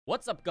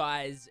What's up,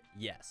 guys?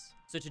 Yes.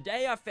 So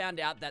today I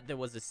found out that there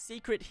was a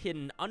secret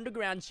hidden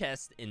underground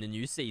chest in the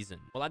new season.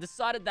 Well, I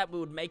decided that we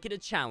would make it a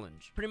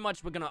challenge. Pretty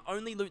much, we're gonna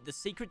only loot the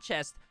secret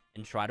chest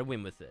and try to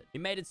win with it. We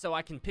made it so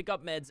I can pick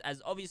up meds,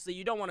 as obviously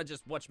you don't want to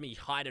just watch me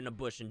hide in a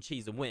bush and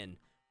cheese a win.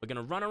 We're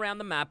gonna run around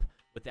the map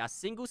with our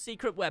single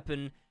secret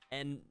weapon,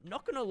 and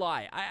not gonna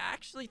lie, I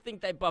actually think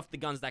they buffed the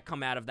guns that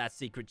come out of that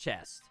secret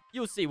chest.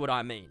 You'll see what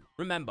I mean.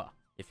 Remember,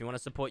 if you want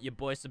to support your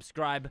boy,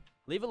 subscribe,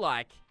 leave a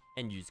like,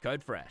 and use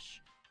code FRESH.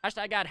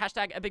 Hashtag ad,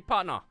 hashtag epic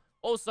partner.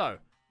 Also,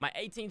 my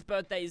 18th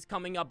birthday is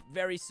coming up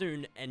very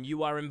soon, and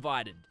you are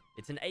invited.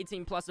 It's an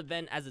 18+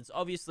 event, as it's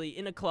obviously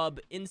in a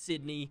club in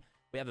Sydney.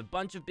 We have a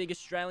bunch of big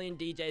Australian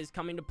DJs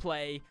coming to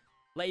play.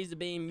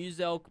 Laserbeam,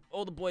 Muzelk,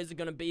 all the boys are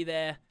going to be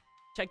there.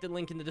 Check the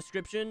link in the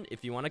description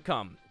if you want to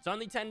come. It's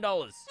only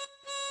 $10.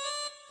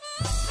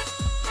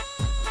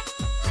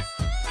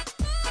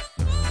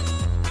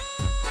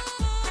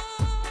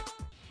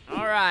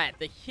 Alright,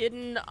 the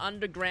hidden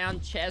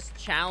underground chest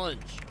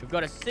challenge. We've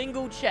got a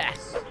single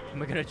chest, and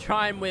we're gonna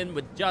try and win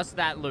with just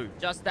that loot,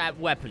 just that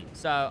weapon.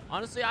 So,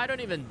 honestly, I don't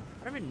even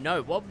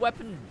know. What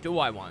weapon do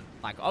I want?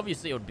 Like,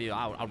 obviously, it would be,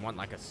 I'd want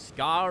like a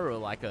scar or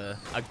like a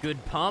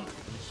good pump.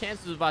 The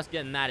chances of us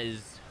getting that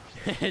is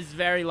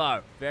very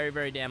low. Very,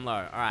 very damn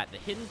low. Alright, the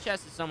hidden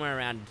chest is somewhere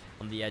around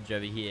on the edge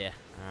over here.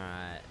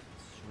 Alright,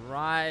 it's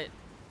right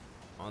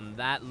on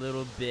that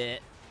little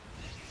bit.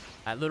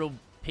 That little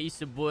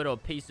piece of wood or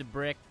piece of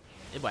brick.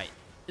 Wait,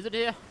 is it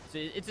here?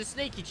 It's a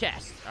sneaky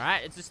chest,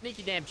 alright? It's a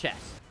sneaky damn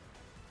chest.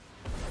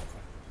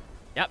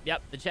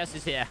 Yep, the chest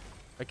is here.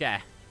 Okay.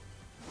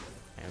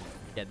 And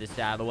get this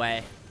out of the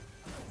way.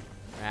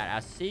 Alright,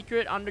 our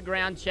secret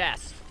underground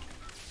chest.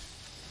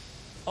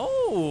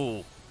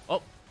 Oh,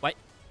 wait.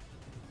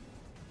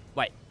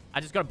 Wait, I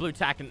just got a blue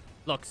tack and...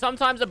 Look,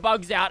 sometimes it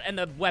bugs out and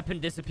the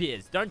weapon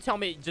disappears. Don't tell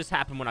me it just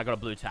happened when I got a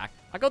blue tack.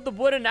 I got the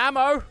wood and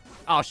ammo.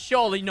 Oh,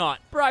 surely not.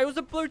 Bro, it was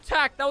a blue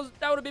tack. That would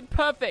have been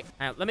perfect.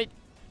 Hang on, let me...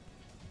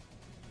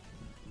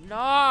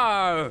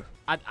 No.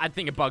 I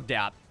think it bugged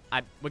out.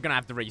 We're going to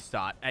have to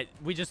restart.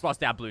 We just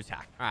lost our blue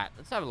tack. All right,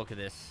 let's have a look at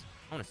this.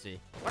 I want to see.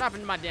 What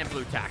happened to my damn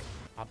blue tack?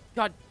 Oh,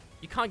 God,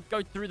 you can't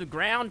go through the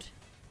ground?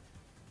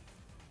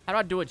 How do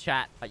I do it,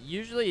 chat?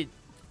 Usually...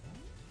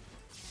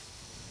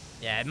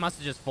 Yeah, it must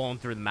have just fallen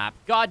through the map.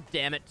 God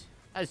damn it.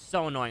 That is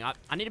so annoying.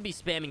 I need to be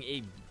spamming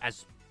E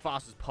as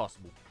fast as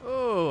possible.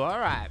 Oh, all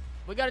right.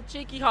 We got a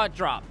cheeky hot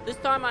drop. This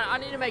time, I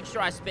need to make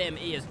sure I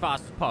spam E as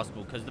fast as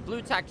possible, because the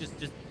blue tack just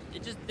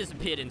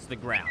disappeared into the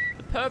ground.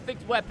 The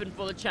perfect weapon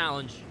for the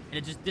challenge, and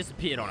it just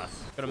disappeared on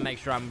us. Gotta make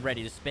sure I'm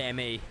ready to spam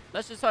E.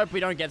 Let's just hope we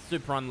don't get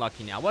super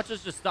unlucky now. Watch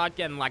us just start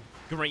getting, like,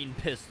 green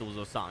pistols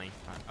or something.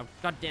 All right,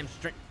 goddamn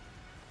string.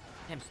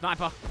 Damn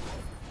sniper.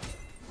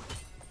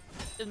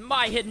 This is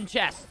my hidden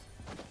chest.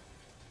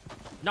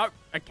 Nope.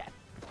 Okay.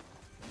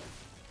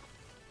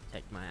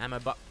 Take my ammo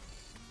box.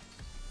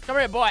 Come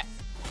here, boy.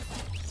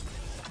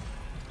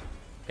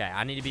 Okay,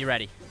 I need to be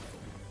ready.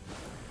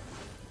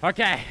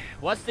 Okay,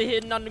 what's the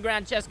hidden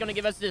underground chest gonna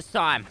give us this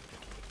time?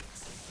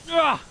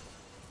 Ugh!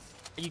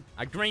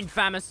 A green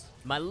FAMAS.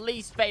 My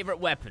least favorite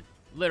weapon.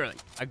 Literally,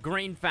 a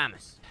green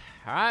FAMAS.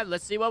 Alright,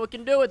 let's see what we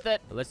can do with it.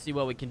 Let's see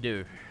what we can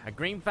do. A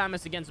green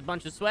FAMAS against a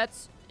bunch of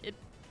sweats. It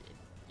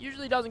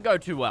usually doesn't go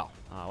too well.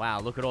 Oh, wow,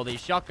 look at all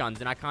these shotguns,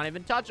 and I can't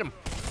even touch them.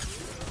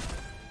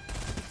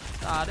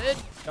 Started.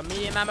 Got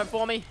medium ammo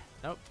for me.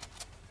 Nope.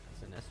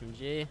 That's an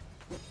SMG.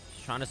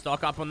 Just trying to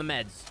stock up on the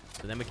meds.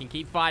 So then we can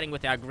keep fighting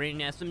with our green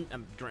green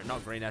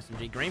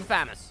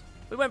FAMAS.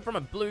 We went from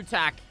a blue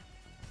tack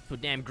to a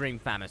damn green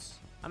FAMAS.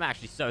 I'm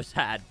actually so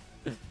sad.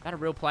 Is that a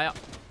real player?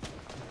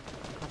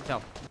 Can't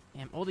tell.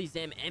 Damn, all these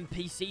damn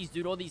NPCs,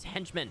 dude. All these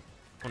henchmen.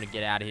 I want to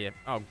get out of here.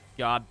 Oh,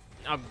 God.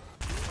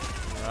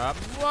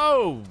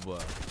 Whoa.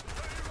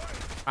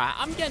 Alright,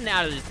 I'm getting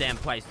out of this damn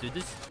place, dude.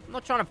 I'm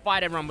not trying to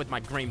fight everyone with my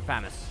green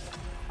FAMAS.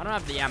 I don't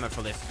have the ammo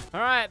for this.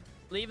 Alright,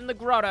 leaving the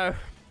grotto.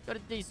 Got a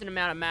decent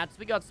amount of mats.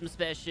 We got some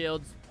spare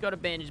shields. Got a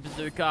bandage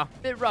bazooka.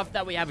 Bit rough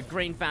that we have a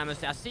green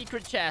FAMAS. Our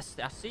secret chest.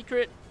 Our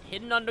secret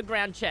hidden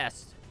underground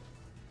chest.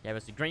 Gave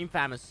us a green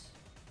FAMAS.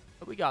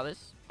 But we got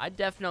this. I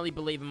definitely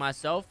believe in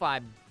myself.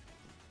 I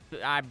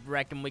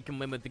reckon we can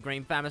win with the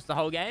green FAMAS the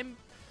whole game.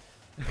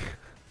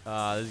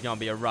 This is going to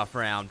be a rough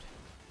round.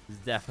 This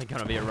is definitely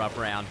going to be a rough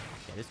round.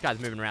 Okay, this guy's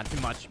moving around too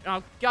much.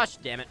 Oh, gosh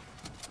damn it.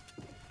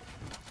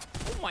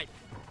 Oh, my...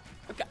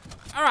 Okay.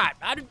 Alright,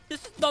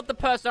 this is not the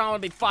person I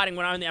want to be fighting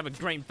when I only have a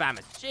green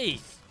FAMAS.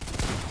 Jeez.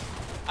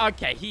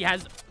 Okay, he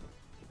has...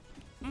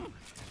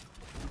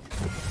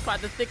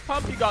 Quite the thick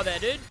pump you got there,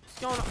 dude. What's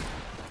going on?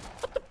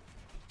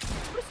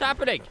 What is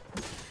happening?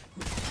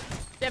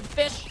 Damn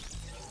fish.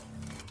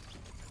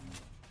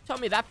 Tell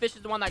me that fish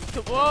is the one that...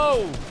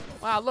 Whoa!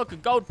 Wow, look, a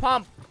gold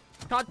pump.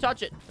 Can't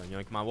touch it. Don't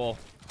yoink my wall.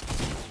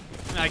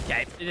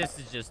 Okay, this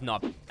is just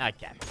not...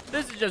 Okay.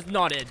 This is just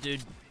not it,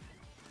 dude.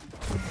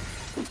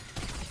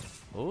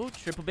 Oh,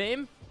 triple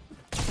beam.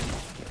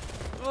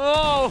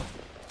 Oh!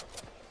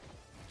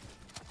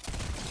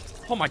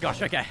 Oh my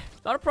gosh, okay.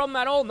 Not a problem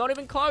at all, not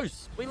even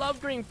close. We love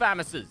green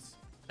FAMASes.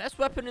 Best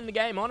weapon in the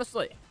game,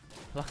 honestly.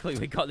 Luckily,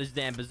 we got this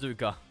damn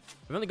bazooka.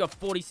 We've only got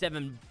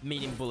 47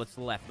 medium bullets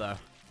left, though.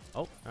 Oh,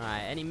 all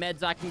right. Any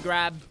meds I can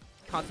grab?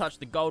 Can't touch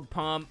the gold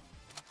pump.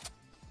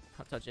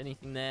 Can't touch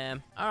anything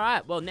there. All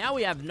right. Well, now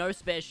we have no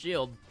spare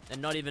shield.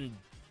 And not even...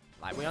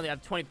 Like, we only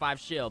have 25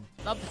 shield.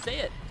 Love to see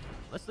it.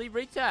 Let's leave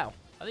retail.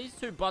 Are these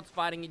two bots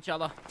fighting each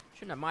other?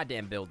 Shouldn't have my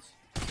damn builds.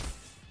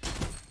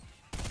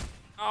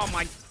 Oh,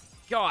 my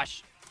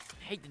gosh.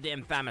 I hate the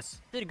damn FAMAS.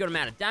 Did a good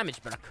amount of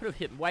damage, but I could have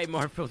hit way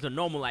more if it was a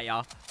normal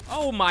AR.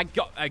 Oh, my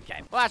God.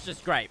 Okay. Well, that's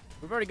just great.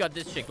 We've already got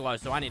this chick low,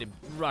 so I need to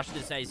rush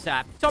this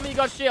ASAP. Tell me you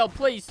got shield,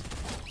 please.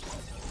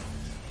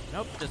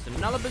 Nope, just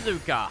another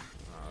bazooka.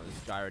 Oh, this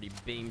guy already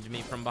beamed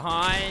me from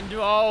behind.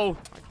 Oh,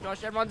 my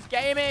gosh, everyone's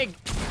gaming.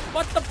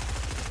 What the...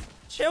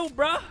 Chill,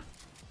 bruh.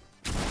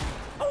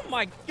 Oh,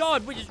 my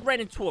God. We just ran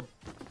into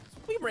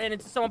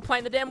someone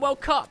playing the damn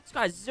World Cup. This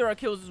guy's 0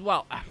 kills as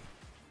well.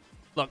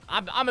 Look,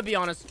 I'm gonna be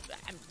honest.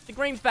 The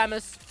green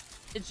FAMAS,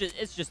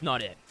 it's just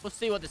not it. We'll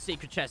see what the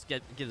secret chest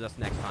gives us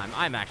next time.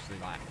 I'm actually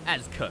like,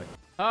 as cooked.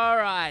 All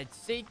right,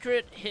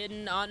 secret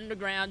hidden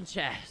underground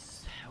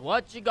chest.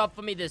 What you got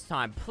for me this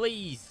time?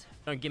 Please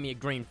don't give me a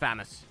green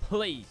FAMAS.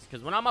 Please,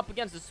 because when I'm up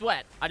against the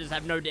sweat, I just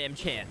have no damn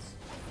chance.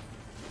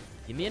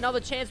 Give me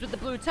another chance with the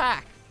blue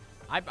tack.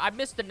 I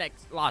missed it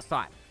last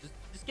time.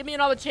 Just give me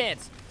another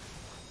chance.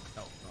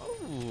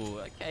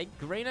 Oh, okay.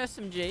 Green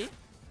SMG.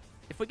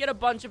 If we get a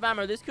bunch of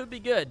ammo, this could be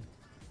good.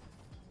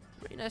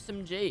 Green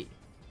SMG.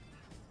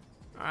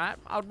 Alright,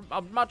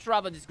 I'd much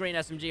rather this green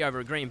SMG over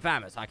a green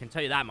FAMAS. I can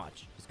tell you that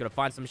much. Just gotta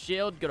find some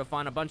shield, gotta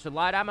find a bunch of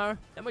light ammo,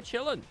 then we're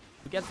chilling.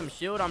 If we get some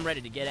shield, I'm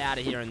ready to get out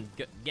of here and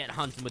get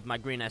hunting with my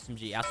green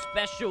SMG. Our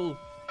special,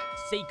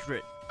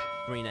 secret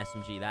green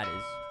SMG, that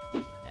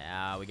is.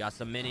 Yeah, we got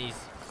some minis.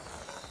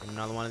 Get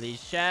another one of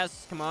these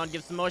chests. Come on,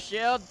 give some more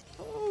shield.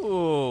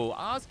 Ooh,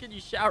 asking you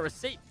shall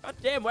receipt. God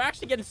damn, we're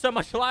actually getting so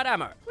much light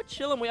ammo. We're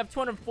chilling. We have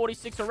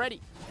 246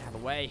 already. Out of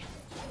the way.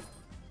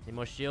 Any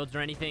more shields or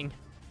anything?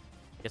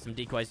 Get some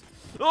decoys.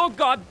 Oh,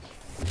 God.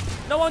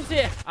 No one's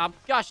here.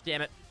 Gosh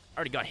damn it.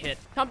 Already got hit.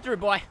 Come through,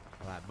 boy.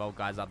 All right, Volt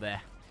guy's up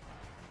there.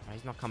 Oh,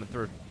 he's not coming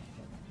through.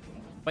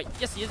 Wait,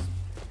 yes, he is.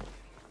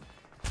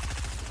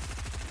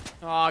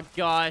 Oh,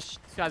 gosh.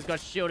 This guy's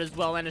got shield as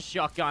well and a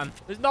shotgun.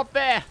 It's not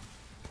fair.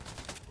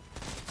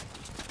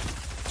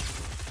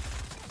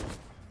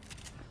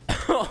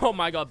 Oh,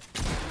 my God.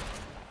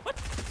 What?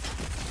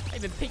 I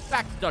even peeked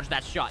back to dodge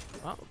that shot.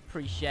 Well,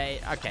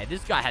 appreciate... Okay,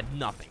 this guy had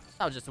nothing.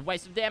 That was just a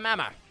waste of damn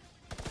ammo.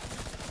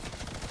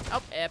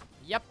 Oh,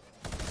 yep.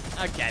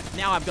 Okay,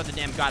 now I've got the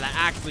damn guy that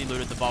actually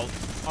looted the vault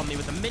on me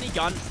with a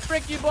minigun.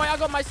 Frick you, boy, I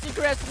got my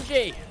secret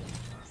SMG.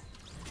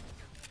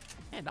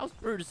 Man, that was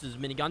Brutus's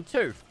minigun,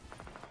 too.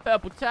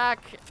 Purple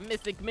tack,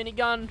 mythic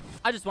minigun.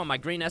 I just want my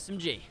green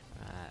SMG.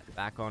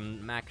 Back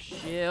on max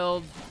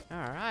shield.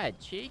 Alright,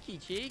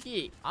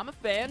 cheeky. I'm a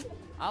fan.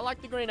 I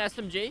like the green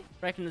SMG.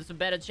 Reckon there's a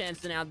better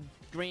chance than our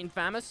green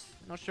FAMAS.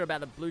 Not sure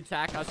about the blue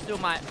tack. I still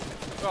might...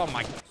 Oh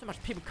my... So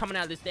much people coming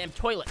out of this damn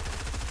toilet.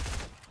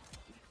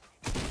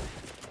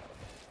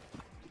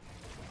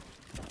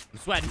 I'm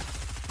sweating.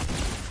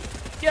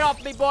 Get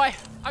off me, boy.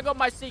 I got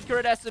my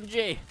secret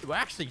SMG. We're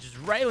actually just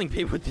railing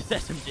people with this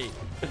SMG.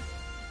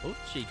 Oh,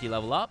 cheeky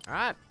level up.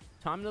 Alright,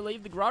 time to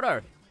leave the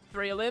grotto.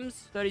 3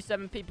 limbs,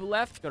 37 people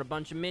left. Got a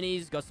bunch of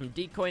minis, got some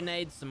decoy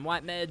nades, some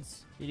white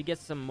meds. Need to get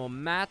some more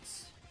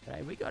mats.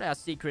 Okay, we got our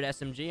secret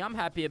SMG. I'm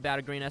happy about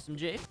a green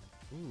SMG.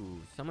 Ooh,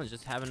 someone's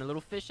just having a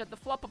little fish at the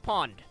flopper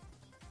pond.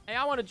 Hey,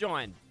 I want to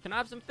join. Can I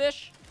have some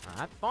fish?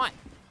 Alright, fine.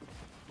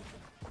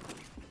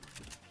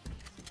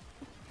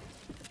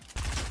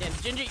 Damn,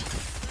 Gingy.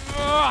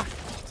 Ugh.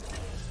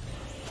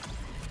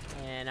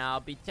 And I'll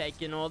be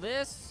taking all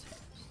this.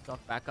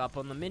 Stock back up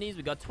on the minis.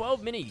 We got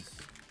 12 minis.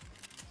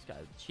 This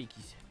guy's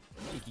cheeky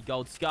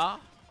gold scar.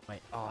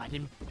 Wait, oh, I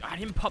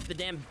didn't pop the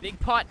damn big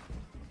pot.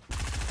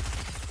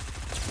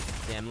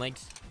 Damn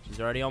Lynx. She's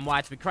already on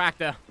whites. We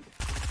cracked her.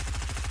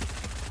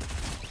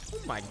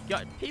 Oh my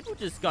God. People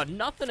just got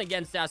nothing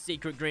against our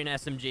secret green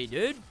SMG,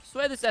 dude.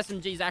 Swear this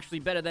SMG is actually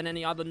better than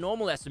any other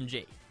normal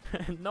SMG.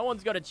 No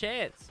one's got a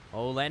chance.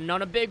 Oh, landing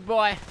on a big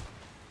boy.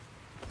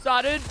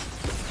 Sorry, dude.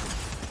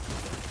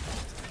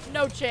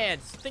 No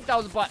chance. Think that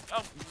was a bot.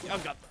 Oh,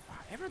 God.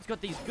 Everyone's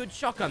got these good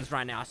shotguns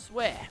right now, I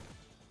swear.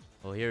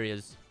 Oh, here he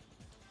is.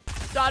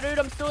 Sorry, dude,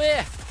 I'm still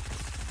here.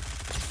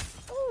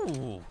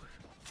 Ooh.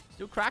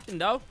 Still cracking,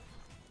 though.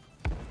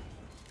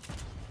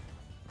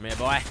 Come here,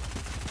 boy.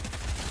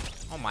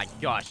 Oh, my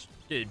gosh.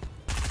 Dude.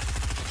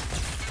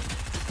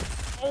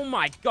 Oh,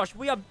 my gosh.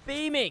 We are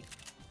beaming.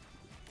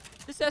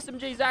 This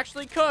SMG is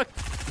actually cooked.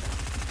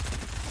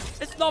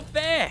 It's not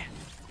fair.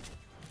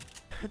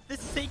 This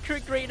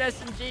secret green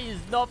SMG is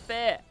not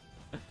fair.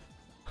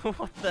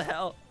 What the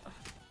hell?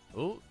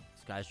 Oh,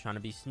 this guy's trying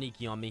to be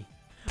sneaky on me.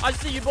 I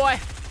see you, boy.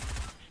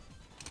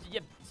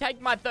 Yeah,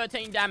 take my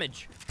 13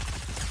 damage.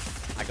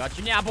 I got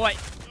you now, boy.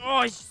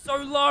 Oh, he's so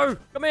low.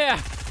 Come here.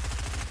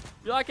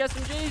 You like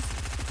SMGs?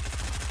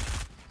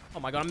 Oh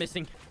my God, I'm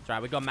missing. It's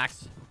alright, we got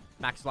max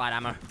light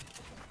ammo.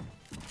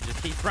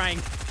 Just keep spraying.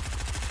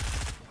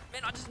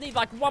 man. I just need,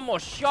 like, one more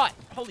shot.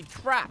 Holy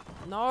crap.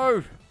 No.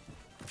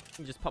 Let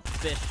me just pop the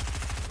fish.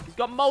 He's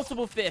got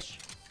multiple fish.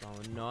 So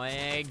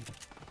annoying.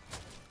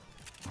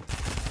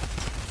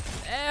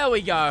 There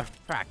we go.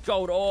 Crack.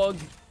 Gold org.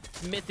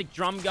 Mythic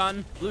drum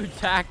gun. Blue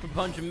tack. A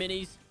bunch of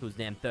minis. Who's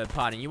damn third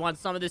party? You want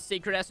some of this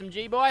secret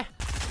SMG, boy?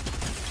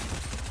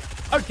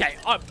 Okay.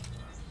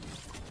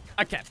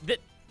 Okay.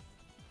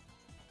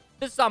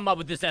 There's something up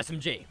with this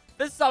SMG.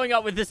 There's something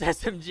up with this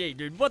SMG,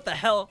 dude. What the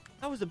hell?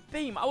 That was a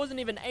beam. I wasn't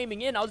even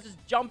aiming in. I was just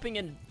jumping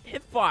and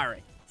hip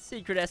firing.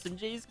 Secret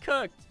SMG is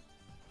cooked.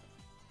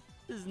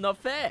 This is not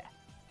fair.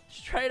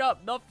 Straight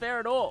up, not fair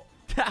at all.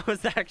 That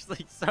was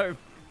actually so...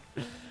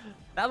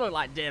 That looked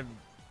like damn...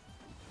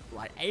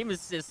 Like, aim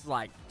assist,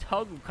 like,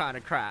 toggle kind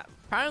of crap.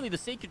 Apparently, the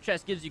secret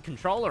chest gives you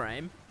controller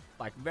aim.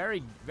 Like,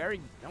 very, very...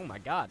 Oh, my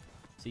God.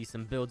 See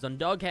some builds on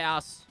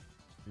Doghouse.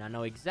 And I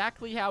know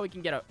exactly how we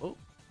can get a... Oh.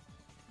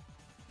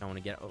 Don't want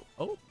to get...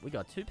 Oh, we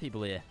got two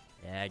people here.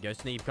 Yeah, go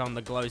sneak on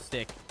the glow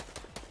stick.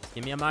 Just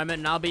give me a moment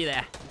and I'll be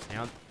there. Hang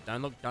on.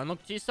 Don't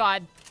look to your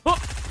side. Oh!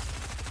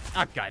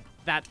 Okay,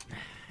 that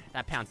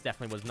pounce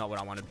definitely was not what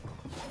I wanted.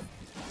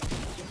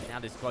 Now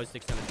this glow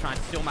stick's gonna try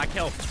and steal my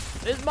kill.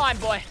 This is mine,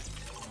 boy.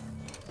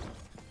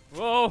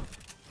 Whoa.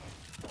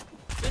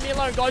 Leave me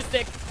alone, glow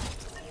stick.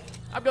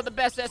 I've got the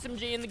best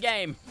SMG in the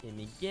game.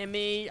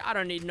 Gimme. I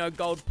don't need no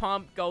gold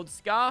pump, gold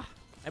scar.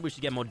 Maybe we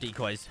should get more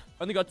decoys.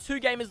 Only got 2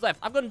 gamers left.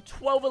 I've gotten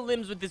 12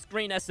 limbs with this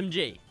green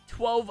SMG.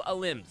 12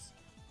 limbs.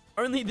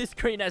 Only this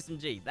green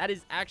SMG. That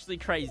is actually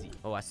crazy.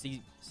 Oh, I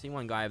see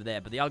one guy over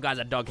there, but the other guy's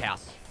at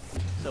Doghouse.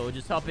 So we'll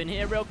just hop in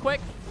here real quick.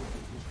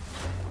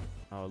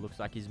 Oh, it looks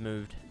like he's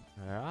moved.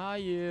 Where are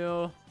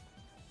you?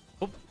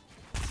 Oh,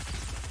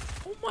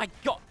 oh my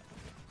God.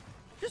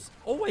 Just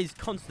always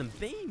constant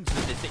beams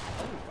with this thing.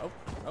 Oh,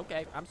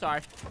 okay. I'm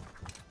sorry.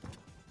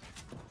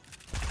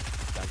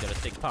 Guy's got a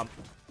sick pump.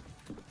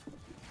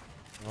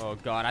 Oh,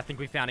 God, I think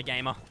we found a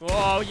gamer.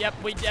 Oh, yep,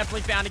 we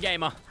definitely found a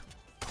gamer.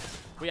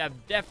 We have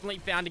definitely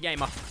found a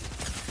gamer.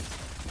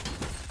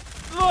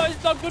 Oh,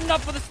 it's not good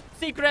enough for the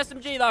secret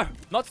SMG, though.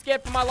 Not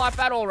scared for my life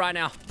at all right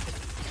now.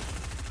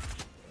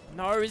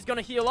 No, he's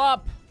gonna heal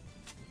up.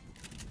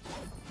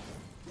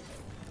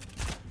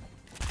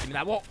 Give me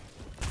that wall.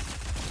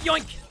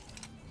 Yoink!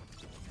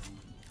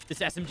 This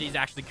SMG is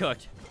actually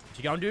cooked. What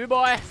you gonna do,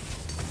 boy?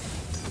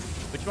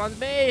 Which one's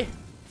me?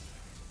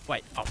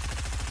 Wait, oh.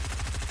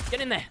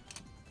 Get in there.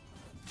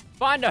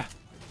 Find her.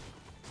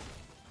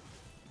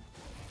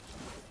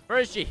 Where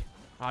is she?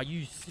 Oh,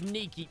 you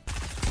sneaky.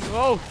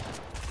 Whoa.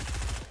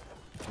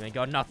 You ain't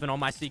got nothing on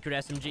my secret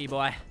SMG,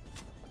 boy.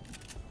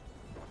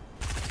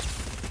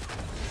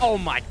 Oh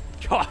my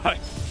God.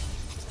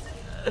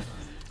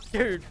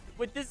 Dude,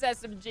 with this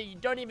SMG, you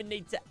don't even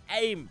need to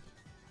aim.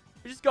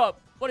 We just got,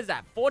 what is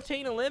that,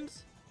 14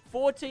 limbs?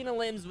 14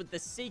 limbs with the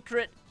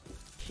secret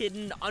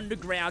hidden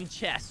underground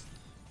chest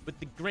with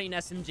the green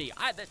SMG.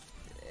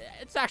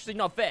 It's actually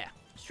not fair.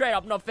 Straight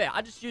up not fair.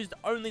 I just used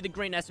only the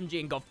green SMG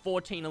and got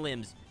 14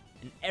 limbs.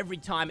 And every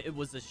time it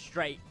was a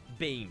straight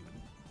beam.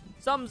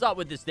 Something's up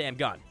with this damn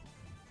gun.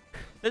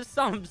 There's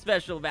something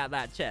special about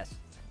that chest.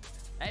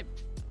 Hey,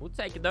 we'll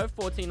take it though.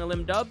 14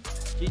 limb dub.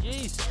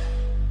 GG's.